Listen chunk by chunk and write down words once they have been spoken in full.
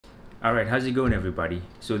Alright, how's it going everybody?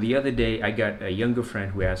 So the other day I got a younger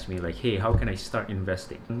friend who asked me like, hey, how can I start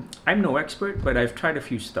investing? I'm no expert, but I've tried a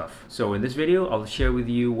few stuff. So in this video, I'll share with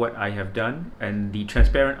you what I have done and the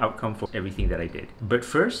transparent outcome for everything that I did. But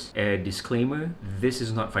first, a disclaimer, this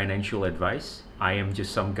is not financial advice. I am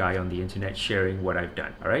just some guy on the internet sharing what I've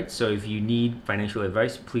done. Alright, so if you need financial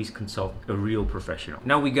advice, please consult a real professional.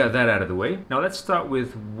 Now we got that out of the way. Now let's start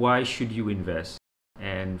with why should you invest?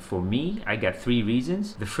 And for me, I got 3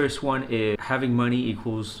 reasons. The first one is having money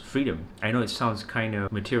equals freedom. I know it sounds kind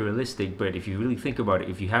of materialistic, but if you really think about it,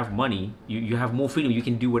 if you have money, you have more freedom. You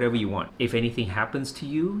can do whatever you want. If anything happens to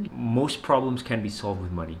you, most problems can be solved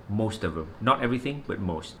with money. Most of them. Not everything, but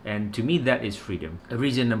most. And to me, that is freedom.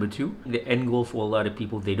 Reason number 2, the end goal for a lot of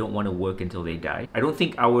people, they don't want to work until they die. I don't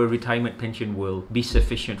think our retirement pension will be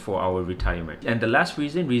sufficient for our retirement. And the last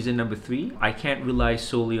reason, reason number 3, I can't rely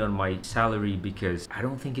solely on my salary because I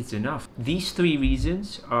don't think it's enough. These 3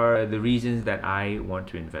 reasons are the reasons that I want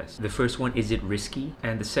to invest. The first one, is it risky?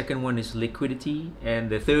 And the second one is liquidity. And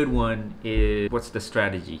the third one is, what's the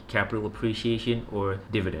strategy? Capital appreciation or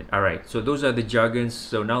dividend? Alright, so those are the jargons.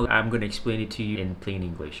 So now I'm going to explain it to you in plain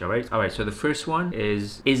English. Alright, so the first one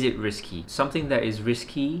is it risky? Something that is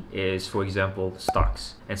risky is, for example,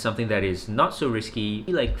 stocks. And something that is not so risky,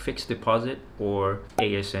 like fixed deposit or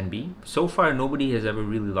ASNB. So far, nobody has ever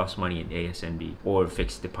really lost money in ASNB or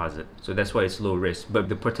fixed deposit. So that's why it's low risk. But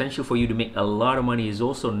the potential for you to make a lot of money is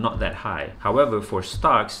also not that high. However, for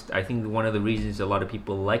stocks, I think one of the reasons a lot of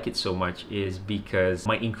people like it so much is because it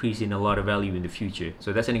might increase in a lot of value in the future.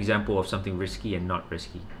 So that's an example of something risky and not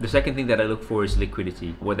risky. The second thing that I look for is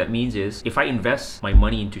liquidity. What that means is, if I invest my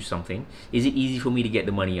money into something, is it easy for me to get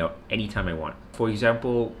the money out anytime I want? For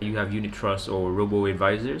example, you have unit trusts or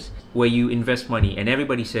Robo-Advisors where you invest money and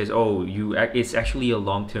everybody says, oh, it's actually a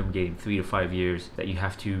long-term game, 3 to 5 years, that you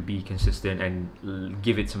have to be consistent and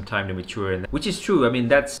give it some time to mature. And which is true. I mean,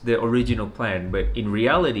 that's the original plan. But in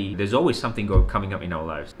reality, there's always something coming up in our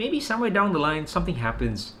lives. Maybe somewhere down the line, something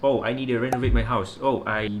happens. Oh, I need to renovate my house. Oh,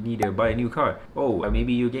 I need to buy a new car. Oh,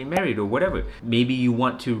 maybe you're getting married or whatever. Maybe you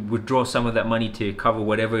want to withdraw some of that money to cover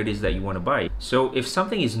whatever it is that you want to buy. So if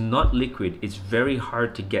something is not liquid, it's very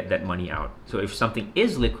hard to get that money out. So if something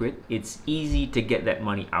is liquid, it's easy to get that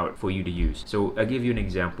money out for you to use. So I'll give you an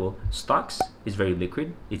example. Stocks is very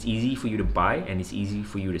liquid. It's easy for you to buy and it's easy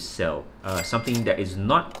for you to sell. Something that is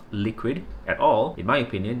not liquid at all, in my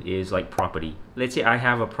opinion, is like property. Let's say I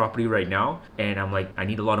have a property right now and I'm like, I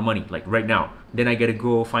need a lot of money, like right now. Then I gotta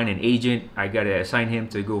go find an agent. I gotta assign him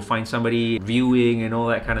to go find somebody, viewing and all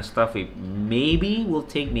that kind of stuff. It maybe will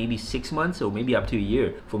take maybe 6 months or maybe up to a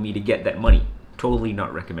year for me to get that money. Totally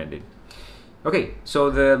not recommended. Okay, so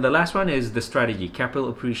the last one is the strategy, capital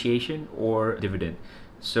appreciation or dividend.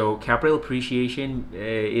 So capital appreciation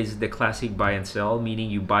is the classic buy and sell, meaning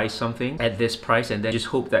you buy something at this price and then just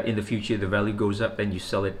hope that in the future the value goes up and you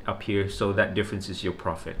sell it up here, so that difference is your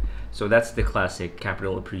profit. So that's the classic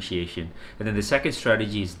capital appreciation. And then the second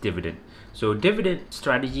strategy is dividend. So dividend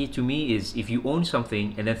strategy to me is, if you own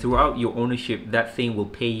something and then throughout your ownership, that thing will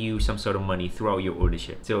pay you some sort of money throughout your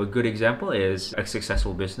ownership. So a good example is a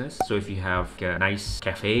successful business. So if you have a nice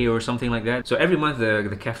cafe or something like that, so every month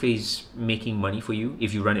the cafe is making money for you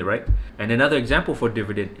if you run it right. And another example for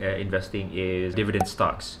dividend investing is dividend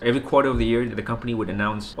stocks. Every quarter of the year, the company would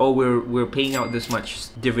announce, oh, we're paying out this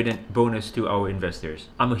much dividend bonus to our investors.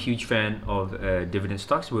 I'm a huge fan of dividend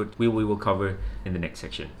stocks, which we will cover in the next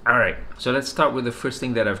section. All right, so let's start with the first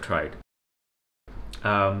thing that I've tried.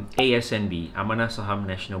 ASNB, Amanah Saham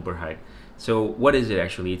Nasional Berhad. So what is it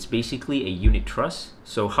actually? It's basically a unit trust.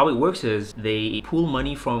 So how it works is they pool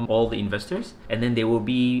money from all the investors and then there will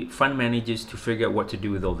be fund managers to figure out what to do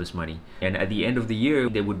with all this money. And at the end of the year,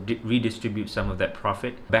 they would redistribute some of that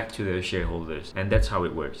profit back to their shareholders. And that's how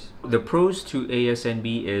it works. The pros to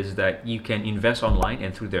ASNB is that you can invest online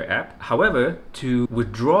and through their app. However, to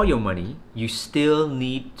withdraw your money, you still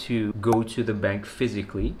need to go to the bank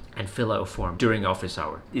physically and fill out a form during office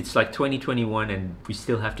hour. It's like 2021 and we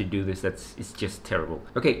still have to do this. It's just terrible.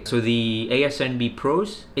 Okay, so the ASNB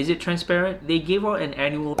pros, is it transparent? They gave out an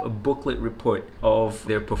annual booklet report of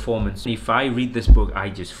their performance. If I read this book, I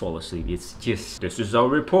just fall asleep. It's just, this is our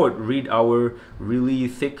report. Read our really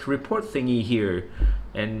thick report thingy here.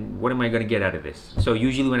 And what am I going to get out of this? So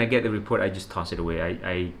usually when I get the report, I just toss it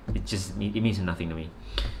away. It means nothing to me.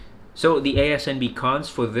 So the ASNB cons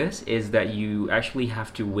for this is that you actually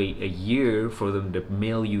have to wait a year for them to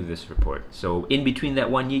mail you this report. So in between that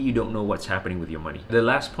 1 year, you don't know what's happening with your money. The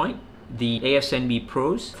last point The ASNB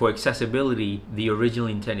pros, for accessibility, the original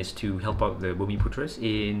intent is to help out the Bumiputras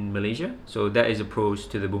in Malaysia. So that is a pros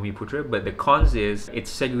to the Bumiputra, but the cons is it's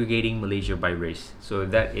segregating Malaysia by race. So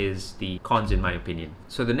that is the cons in my opinion.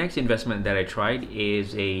 So the next investment that I tried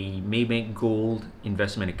is a Maybank Gold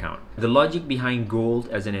investment account. The logic behind gold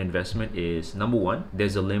as an investment is, number one,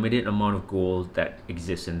 there's a limited amount of gold that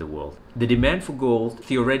exists in the world. The demand for gold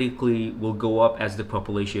theoretically will go up as the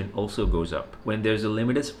population also goes up. When there's a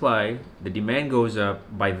limited supply, the demand goes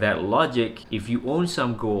up. By that logic, if you own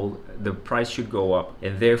some gold, the price should go up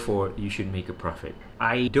and therefore you should make a profit.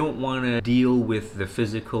 I don't want to deal with the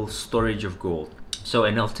physical storage of gold. So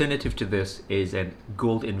an alternative to this is a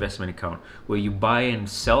gold investment account where you buy and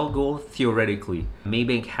sell gold theoretically.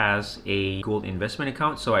 Maybank has a gold investment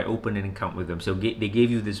account, so I opened an account with them. So they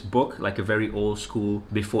gave you this book, like a very old school,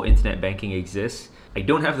 before internet banking exists. I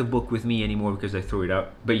don't have the book with me anymore because I threw it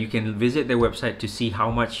out, but you can visit their website to see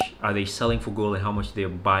how much are they selling for gold and how much they're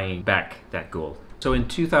buying back that gold. So in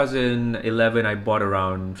 2011, I bought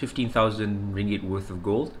around 15,000 ringgit worth of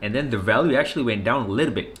gold, and then the value actually went down a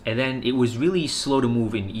little bit, and then it was really slow to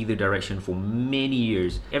move in either direction for many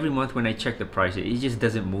years. Every month when I check the price, it just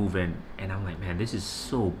doesn't move in, and I'm like, man, this is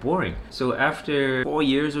so boring. So after 4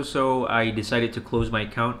 years or so, I decided to close my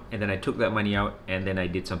account, and then I took that money out, and then I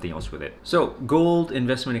did something else with it. So gold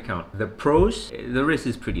investment account. The pros, the risk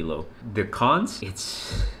is pretty low. The cons,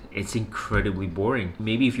 it's incredibly boring.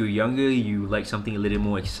 Maybe if you're younger, you like something a little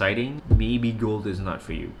more exciting, maybe gold is not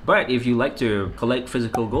for you. But if you like to collect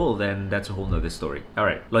physical gold, then that's a whole nother story. All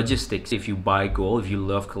right, logistics. If you buy gold, if you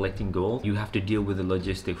love collecting gold, you have to deal with the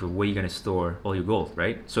logistics of where you're gonna store all your gold,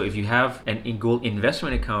 right? So if you have an gold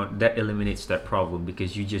investment account, that eliminates that problem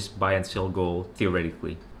because you just buy and sell gold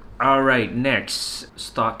theoretically. All right, next,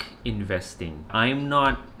 stock investing. I'm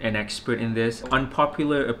not an expert in this.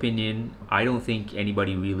 Unpopular opinion, I don't think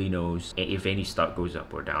anybody really knows if any stock goes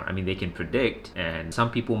up or down. I mean, they can predict, and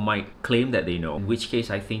some people might claim that they know, in which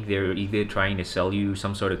case I think they're either trying to sell you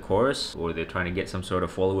some sort of course, or they're trying to get some sort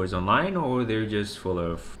of followers online, or they're just full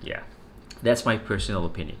of, yeah. That's my personal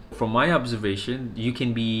opinion. From my observation, you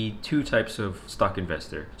can be two types of stock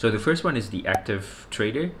investor. So the first one is the active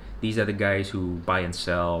trader. These are the guys who buy and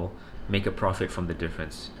sell, make a profit from the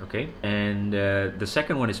difference, okay? And the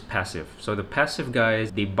second one is passive. So the passive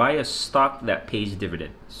guys, they buy a stock that pays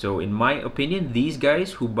dividend. So in my opinion, these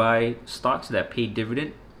guys who buy stocks that pay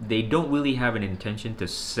dividend, they don't really have an intention to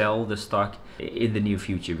sell the stock in the near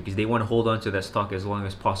future because they want to hold on to that stock as long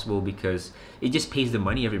as possible because it just pays the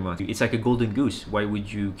money every month. It's like a golden goose. Why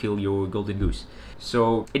would you kill your golden goose?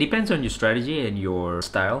 So it depends on your strategy and your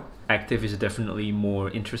style. Active is definitely more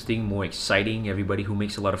interesting, more exciting. Everybody who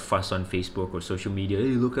makes a lot of fuss on Facebook or social media, hey,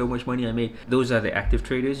 look how much money I made. Those are the active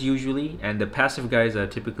traders usually, and the passive guys are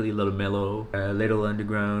typically a little mellow, a little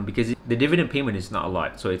underground, because the dividend payment is not a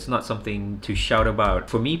lot, so it's not something to shout about.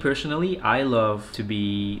 For me personally, I love to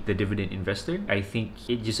be the dividend investor. I think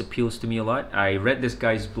it just appeals to me a lot. I read this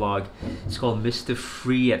guy's blog. It's called Mr.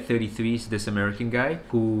 Free at 33. It's this American guy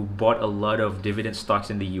who bought a lot of dividend stocks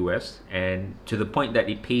in the US, and to the point that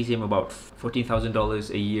it pays him about $14,000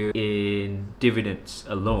 a year in dividends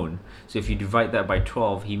alone. So if you divide that by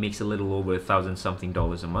 12, he makes a little over $1,000 something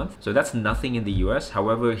a month. So that's nothing in the US.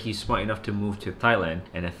 However, he's smart enough to move to Thailand,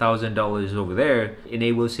 and $1,000 over there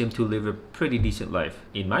enables him to live a pretty decent life.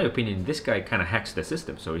 In my opinion, this guy kind of hacks the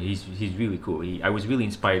system, so he's really cool. I was really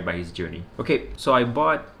inspired by his journey. Okay, so I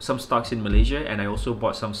bought some stocks in Malaysia, and I also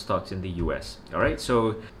bought some stocks in the US. All right,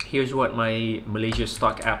 so here's what my Malaysia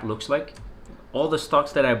stock app looks like. All the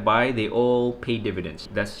stocks that I buy, they all pay dividends.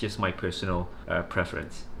 That's just my personal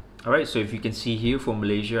preference. All right, so if you can see here for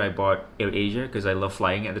Malaysia, I bought AirAsia because I love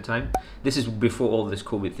flying at the time. This is before all this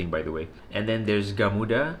COVID thing, by the way. And then there's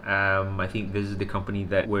Gamuda. I think this is the company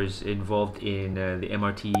that was involved in the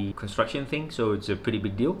MRT construction thing, so it's a pretty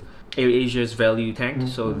big deal. AirAsia's value tanked,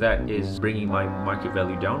 so that is bringing my market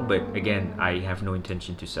value down, but again, I have no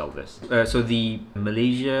intention to sell this. So the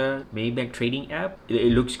Malaysia Maybank trading app,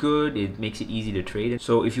 it looks good, it makes it easy to trade.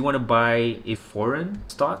 So if you want to buy a foreign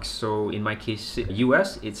stocks, so in my case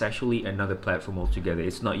US, it's actually another platform altogether.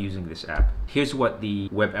 It's not using this app. Here's what the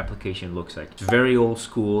web application looks like. It's very old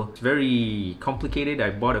school, it's very complicated. I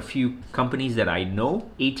bought a few companies that I know.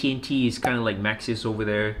 AT&T is kind of like Maxis over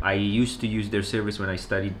there. I used to use their service when I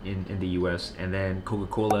studied in the US, and then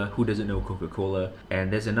Coca-Cola. Who doesn't know Coca-Cola?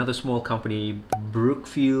 And there's another small company,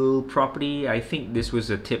 Brookfield Property. I think this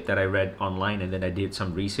was a tip that I read online, and then I did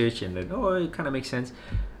some research, and then oh, it kind of makes sense.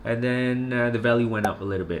 And then the value went up a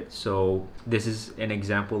little bit. So this is an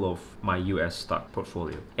example of my US stock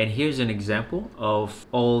portfolio. And here's an example of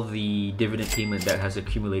all the dividend payment that has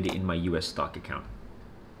accumulated in my US stock account.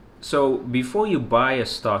 So before you buy a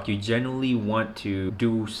stock, you generally want to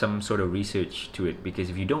do some sort of research to it, because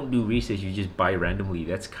if you don't do research, you just buy randomly.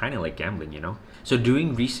 That's kind of like gambling, you know? So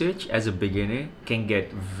doing research as a beginner can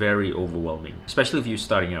get very overwhelming, especially if you're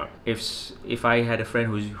starting out. If I had a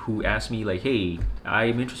friend who asked me like, hey,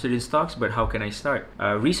 I'm interested in stocks, but how can I start?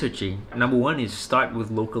 Researching, number one is start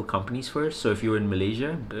with local companies first. So if you're in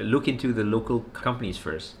Malaysia, look into the local companies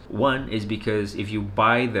first. One is because if you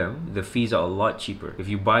buy them, the fees are a lot cheaper. If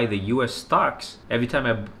you buy the US stocks, every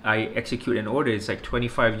time I execute an order, it's like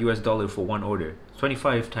 $25 for one order.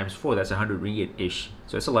 25 times 4, that's 100 ringgit-ish.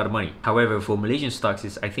 So it's a lot of money. However, for Malaysian stocks,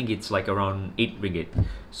 I think it's like around 8 ringgit.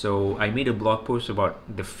 So I made a blog post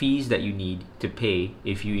about the fees that you need to pay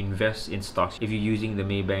if you invest in stocks, if you're using the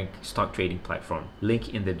Maybank stock trading platform.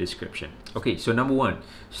 Link in the description. Okay, so number one,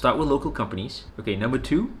 start with local companies. Okay, number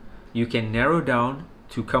two, you can narrow down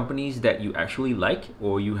to companies that you actually like,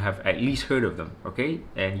 or you have at least heard of them, okay?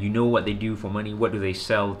 And you know what they do for money, what do they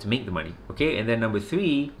sell to make the money, okay? And then number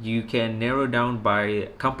three, you can narrow down by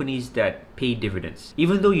companies that pay dividends.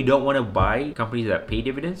 Even though you don't want to buy companies that pay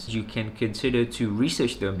dividends, you can consider to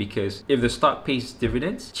research them, because if the stock pays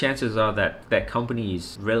dividends, chances are that that company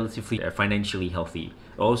is relatively financially healthy.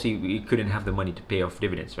 Also, you couldn't have the money to pay off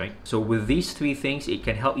dividends, right? So with these three things, it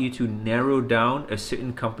can help you to narrow down a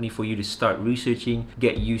certain company for you to start researching,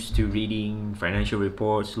 get used to reading financial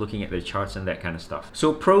reports, looking at the charts and that kind of stuff.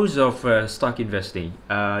 So pros of stock investing.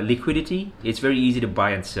 Liquidity, it's very easy to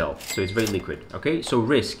buy and sell. So it's very liquid, okay? So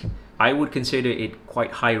risk, I would consider it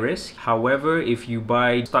quite high risk. However, if you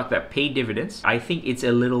buy stock that pay dividends, I think it's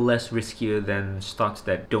a little less riskier than stocks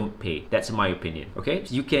that don't pay. That's my opinion, okay?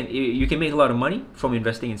 So you can make a lot of money from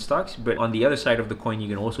investing in stocks, but on the other side of the coin, you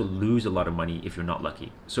can also lose a lot of money if you're not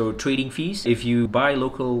lucky. So trading fees, if you buy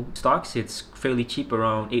local stocks, it's fairly cheap,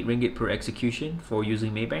 around 8 ringgit per execution for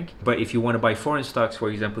using Maybank. But if you want to buy foreign stocks, for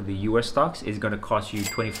example, the US stocks, it's going to cost you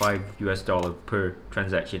 $25 per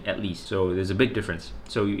transaction at least. So there's a big difference.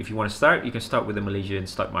 So if you want to start, you can start with the Malaysian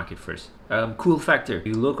stock market first. Cool factor.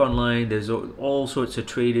 You look online, there's all sorts of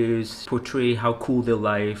traders portray how cool their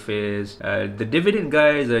life is. The dividend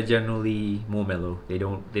guys are generally more mellow. They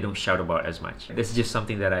don't shout about as much. That's just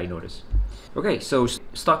something that I noticed. Okay, so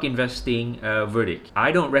stock investing verdict.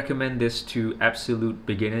 I don't recommend this to absolute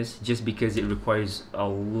beginners just because it requires a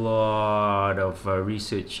lot of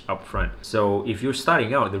research upfront. So if you're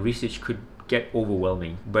starting out, the research could get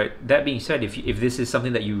overwhelming. But that being said, if this is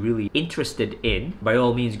something that you're really interested in, by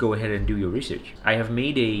all means go ahead and do your research. I have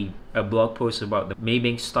made a blog post about the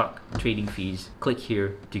Maybank stock trading fees. Click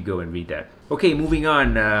here to go and read that. Okay, moving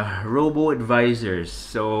on, Robo-Advisors.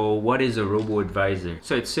 So what is a Robo-Advisor?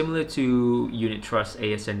 So it's similar to Unit Trust,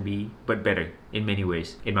 ASNB, but better in many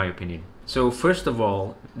ways, in my opinion. So first of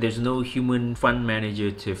all, there's no human fund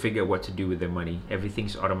manager to figure out what to do with their money.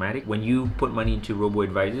 Everything's automatic. When you put money into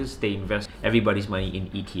Robo-Advisors, they invest everybody's money in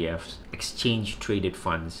ETFs, exchange traded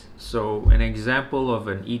funds. So an example of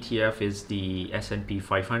an ETF is the S&P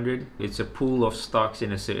 500. It's a pool of stocks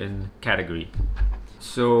in a certain category.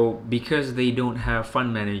 So because they don't have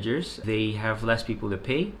fund managers, they have less people to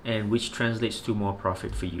pay, and which translates to more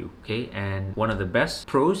profit for you, okay? And one of the best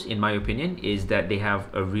pros, in my opinion, is that they have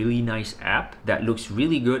a really nice app that looks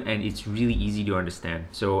really good and it's really easy to understand.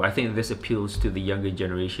 So I think this appeals to the younger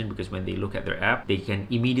generation, because when they look at their app, they can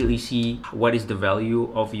immediately see what is the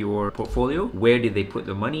value of your portfolio, where did they put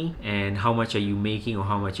the money, and how much are you making or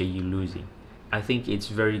how much are you losing. I think it's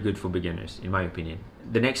very good for beginners, in my opinion.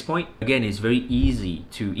 The next point, again, it's very easy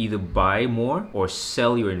to either buy more or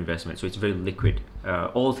sell your investment. So it's very liquid,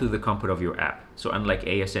 all through the comfort of your app. So unlike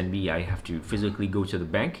ASNB, I have to physically go to the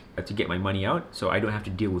bank to get my money out. So I don't have to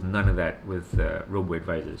deal with none of that with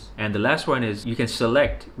Robo-Advisors. And the last one is you can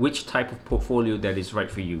select which type of portfolio that is right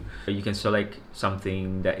for you. You can select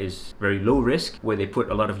something that is very low risk, where they put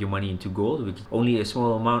a lot of your money into gold, which only a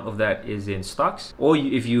small amount of that is in stocks. Or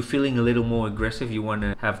if you're feeling a little more aggressive, you want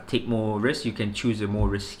to take more risk, you can choose a more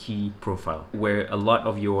risky profile, where a lot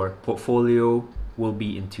of your portfolio will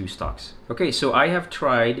be into stocks. Okay, so I have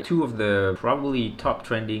tried two of the probably top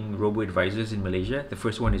trending robo-advisors in Malaysia. The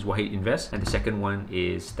first one is Wahid Invest, and the second one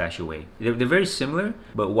is StashAway. They're very similar,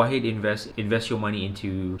 but Wahid invest your money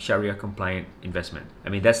into Sharia compliant investment. I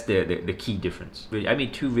mean, that's the key difference. I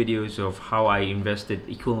made two videos of how I invested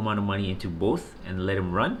equal amount of money into both and let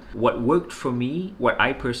them run. What worked for me, what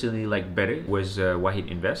I personally like better, was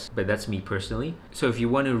Wahid Invest, but that's me personally. So if you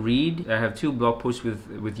want to read, I have two blog posts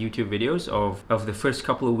with YouTube videos of the first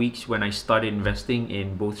couple of weeks when I started investing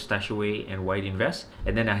in both StashAway and Wahid Invest,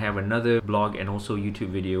 and then I have another blog and also YouTube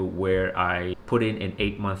video where I put in an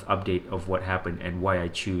 8-month update of what happened and why I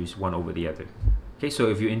choose one over the other. Okay, so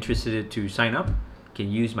if you're interested to sign up,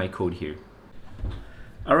 can use my code here.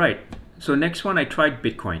 All right, so next one, I tried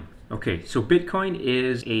Bitcoin. Okay, so Bitcoin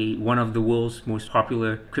is one of the world's most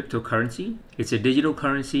popular cryptocurrency. It's a digital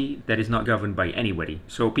currency that is not governed by anybody.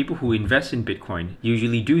 So people who invest in Bitcoin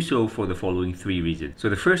usually do so for the following 3 reasons. So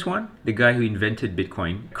the first one, the guy who invented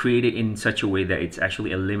Bitcoin created it in such a way that it's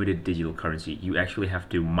actually a limited digital currency. You actually have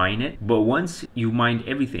to mine it. But once you mine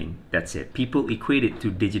everything, that's it. People equate it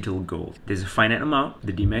to digital gold. There's a finite amount,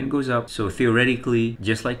 the demand goes up. So theoretically,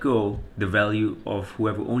 just like gold, the value of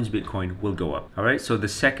whoever owns Bitcoin will go up. All right, so the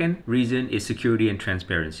second reason is security and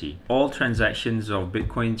transparency. All transactions of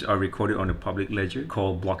Bitcoins are recorded on a public ledger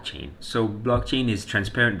called blockchain. So blockchain is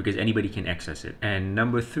transparent because anybody can access it. And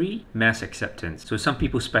number 3, mass acceptance. So some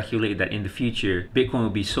people speculate that in the future, Bitcoin will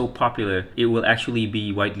be so popular, it will actually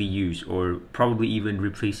be widely used or probably even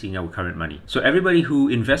replacing our current money. So everybody who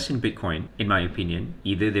invests in Bitcoin, in my opinion,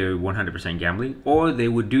 either they're 100% gambling or they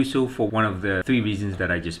would do so for one of the 3 reasons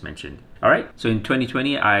that I just mentioned. All right, so in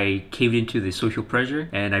 2020, I caved into the social pressure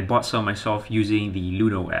and I bought some myself using the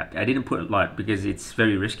Luno app. I didn't put a lot because it's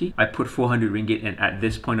very risky. I put 400 ringgit, and at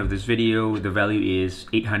this point of this video, the value is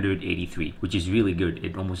 883, which is really good.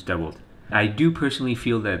 It almost doubled. I do personally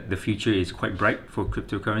feel that the future is quite bright for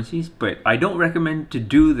cryptocurrencies, but I don't recommend to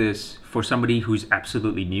do this for somebody who's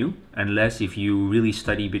absolutely new, unless if you really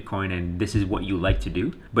study Bitcoin and this is what you like to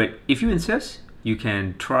do. But if you insist, you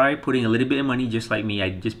can try putting a little bit of money, just like me. I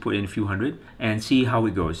just put in a few hundred and see how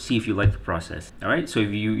it goes. See if you like the process. All right, so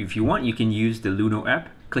if you want, you can use the Luno app,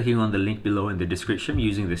 clicking on the link below in the description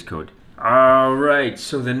using this code. All right,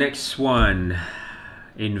 so the next one,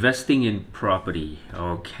 investing in property.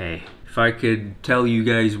 Okay, if I could tell you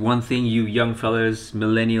guys one thing, you young fellas,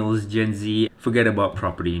 millennials, Gen Z, forget about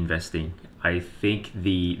property investing. I think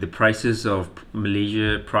the prices of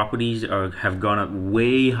Malaysia properties have gone up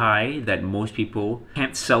way high that most people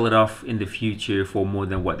can't sell it off in the future for more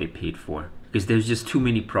than what they paid for. Because there's just too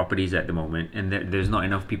many properties at the moment, and there's not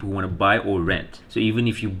enough people who want to buy or rent. So even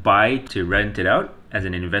if you buy to rent it out as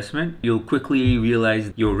an investment, you'll quickly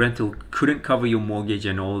realize your rental couldn't cover your mortgage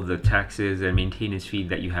and all the taxes and maintenance fee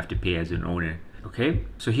that you have to pay as an owner. Okay,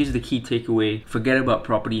 so here's the key takeaway. Forget about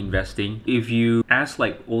property investing. If you ask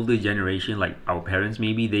like older generation, like our parents,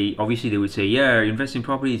 maybe they would say, yeah, invest in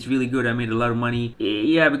property, it's really good, I made a lot of money.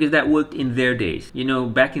 Yeah, because that worked in their days. You know,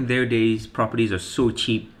 back in their days, properties are so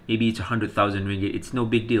cheap. Maybe it's 100,000 ringgit, it's no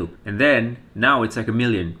big deal. And then now it's like 1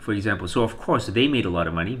 million, for example. So of course they made a lot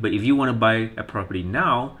of money, but if you want to buy a property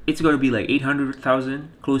now, it's going to be like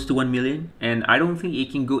 800,000, close to 1 million. And I don't think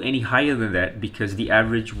it can go any higher than that because the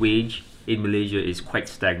average wage in Malaysia is quite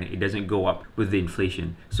stagnant. It doesn't go up with the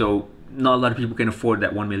inflation. So not a lot of people can afford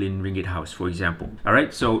that 1 million ringgit house, for example. All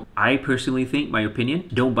right, so I personally think, my opinion,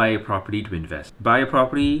 don't buy a property to invest. Buy a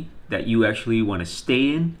property that you actually want to stay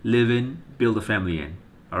in, live in, build a family in.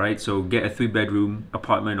 All right, so get a 3-bedroom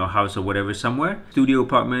apartment or house or whatever somewhere. Studio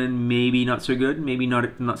apartment, maybe not so good, maybe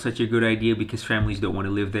not such a good idea because families don't want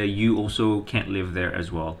to live there. You also can't live there as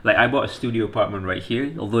well. Like I bought a studio apartment right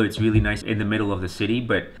here, although it's really nice in the middle of the city,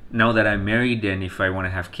 but now that I'm married and if I want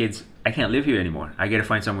to have kids, I can't live here anymore. I gotta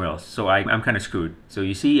find somewhere else. So I'm kind of screwed. So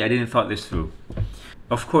you see, I didn't thought this through.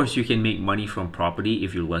 Of course, you can make money from property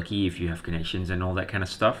if you're lucky, if you have connections and all that kind of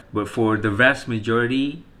stuff. But for the vast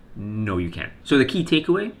majority, no, you can't. So the key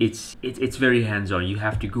takeaway, it's very hands-on. You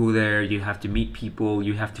have to go there, you have to meet people,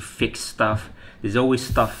 you have to fix stuff. There's always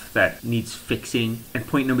stuff that needs fixing. And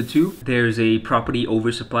point number 2, there's a property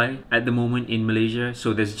oversupply at the moment in Malaysia.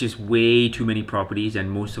 So there's just way too many properties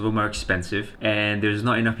and most of them are expensive. And there's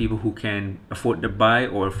not enough people who can afford to buy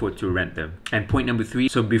or afford to rent them. And point number 3,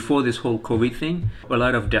 so before this whole COVID thing, a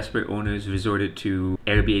lot of desperate owners resorted to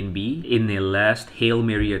Airbnb in their last Hail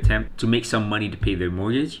Mary attempt to make some money to pay their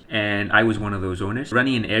mortgage. And I was one of those owners.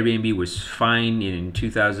 Running an Airbnb was fine in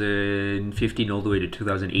 2015 all the way to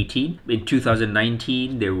 2018. In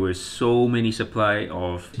 2019, there was so many supply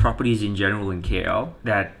of properties in general in KL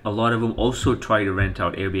that a lot of them also tried to rent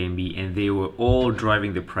out Airbnb and they were all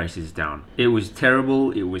driving the prices down. It was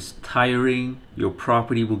terrible, it was tiring. Your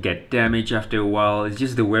property will get damaged after a while. It's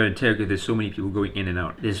just the wear and tear because there's so many people going in and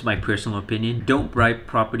out. This is my personal opinion. Don't buy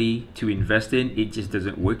property to invest in. It just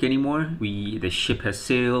doesn't work anymore. The ship has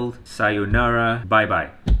sailed. Sayonara.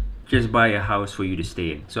 Bye-bye. Just buy a house for you to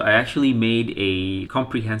stay in. So I actually made a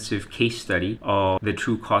comprehensive case study of the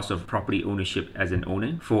true cost of property ownership as an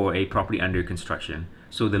owner for a property under construction.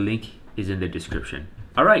 So the link is in the description.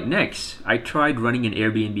 Alright, next, I tried running an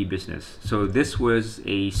Airbnb business. So this was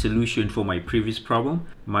a solution for my previous problem.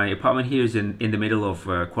 My apartment here is in the middle of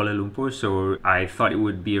Kuala Lumpur, so I thought it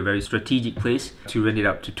would be a very strategic place to rent it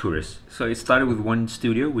out to tourists. So it started with one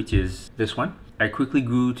studio, which is this one. I quickly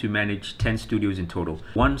grew to manage 10 studios in total.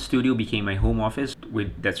 One studio became my home office.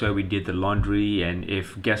 That's where we did the laundry, and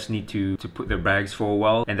if guests need to put their bags for a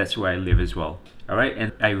while, and that's where I live as well. Alright,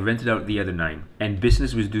 and I rented out the other 9. And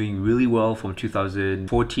business was doing really well from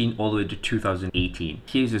 2014 all the way to 2018.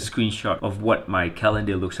 Here's a screenshot of what my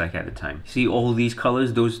calendar looks like at the time. See all these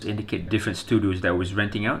colors? Those indicate different studios that I was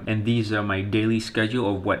renting out. And these are my daily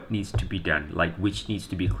schedule of what needs to be done. Like which needs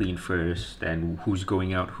to be cleaned first, and who's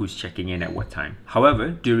going out, who's checking in at what time. However,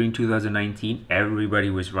 during 2019, everybody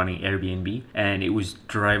was running Airbnb and it was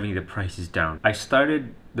driving the prices down.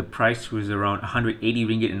 The price was around 180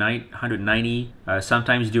 ringgit a night, 190.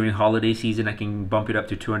 Sometimes during holiday season, I can bump it up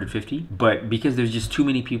to 250. But because there's just too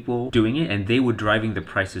many people doing it, and they were driving the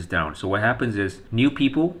prices down. So what happens is new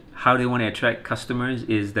people, how they want to attract customers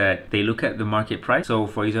is that they look at the market price. So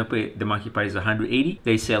for example, the market price is 180,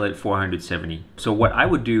 they sell it for 170. So what I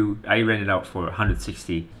would do, I rent it out for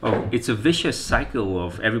 160. Oh, it's a vicious cycle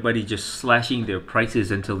of everybody just slashing their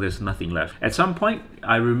prices until there's nothing left. At some point,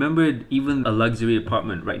 I remembered even a luxury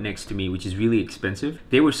apartment right next to me, which is really expensive.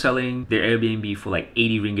 They were selling their Airbnb for like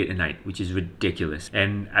 80 ringgit a night, which is ridiculous.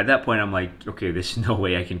 And at that point, I'm like, okay, there's no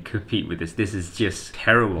way I can compete with this. This is just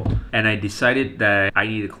terrible. And I decided that I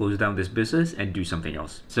need to close down this business and do something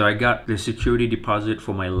else. So I got the security deposit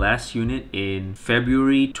for my last unit in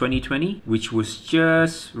February 2020, which was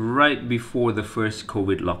just right before the first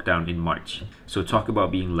COVID lockdown in March. So talk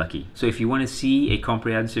about being lucky. So if you want to see a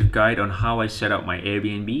comprehensive guide on how I set up my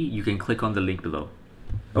Airbnb, you can click on the link below.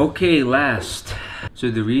 Okay, last. So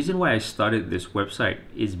the reason why I started this website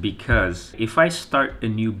is because if I start a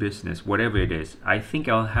new business, whatever it is, I think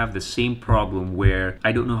I'll have the same problem where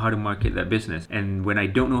I don't know how to market that business. And when I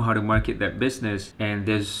don't know how to market that business and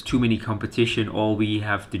there's too many competition, all we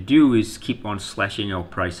have to do is keep on slashing our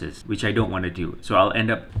prices, which I don't want to do. So I'll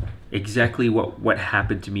end up exactly what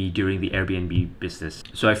happened to me during the Airbnb business.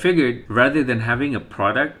 So I figured rather than having a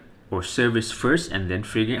product or service first and then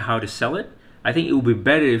figuring out how to sell it, I think it would be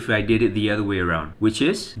better if I did it the other way around, which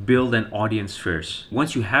is build an audience first.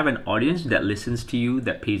 Once you have an audience that listens to you,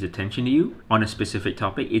 that pays attention to you on a specific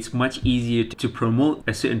topic, it's much easier to promote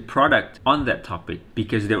a certain product on that topic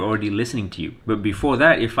because they're already listening to you. But before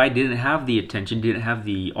that, if I didn't have the attention, didn't have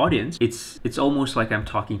the audience, it's almost like I'm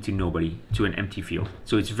talking to nobody, to an empty field.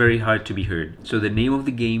 So it's very hard to be heard. So the name of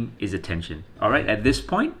the game is attention. Alright, at this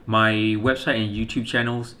point, my website and YouTube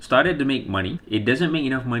channels started to make money. It doesn't make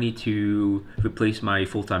enough money to replace my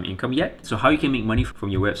full-time income yet. So how you can make money from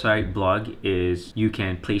your website blog is you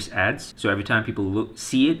can place ads. So every time people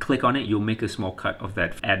see it, click on it, you'll make a small cut of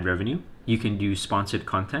that ad revenue. You can do sponsored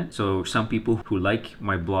content. So some people who like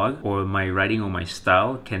my blog or my writing or my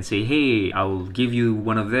style can say, hey, I'll give you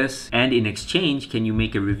one of this, and in exchange, can you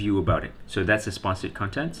make a review about it? So that's a sponsored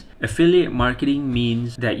content. Affiliate marketing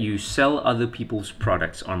means that you sell other people's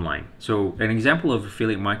products online. So an example of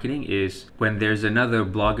affiliate marketing is when there's another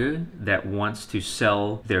blogger that wants to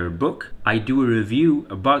sell their book, I do a review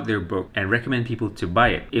about their book and recommend people to buy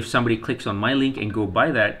it. If somebody clicks on my link and go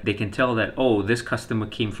buy that, they can tell that, oh, this customer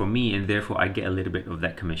came from me and therefore I get a little bit of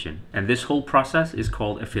that commission. And this whole process is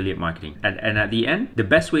called affiliate marketing. And at the end, the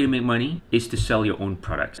best way to make money is to sell your own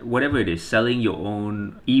products. Whatever it is, selling your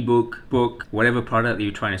own ebook, book, whatever product that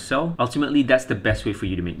you're trying to sell, ultimately that's the best way for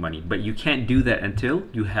you to make money. But you can't do that until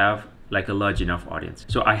you have like a large enough audience.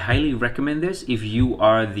 So I highly recommend this if you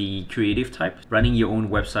are the creative type, running your own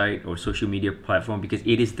website or social media platform, because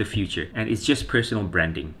it is the future and it's just personal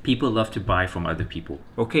branding. People love to buy from other people.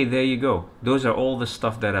 Okay, there you go. Those are all the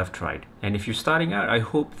stuff that I've tried. And if you're starting out, I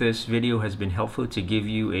hope this video has been helpful to give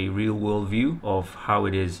you a real world view of how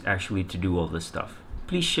it is actually to do all this stuff.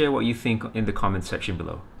 Please share what you think in the comment section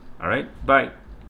below. All right, bye.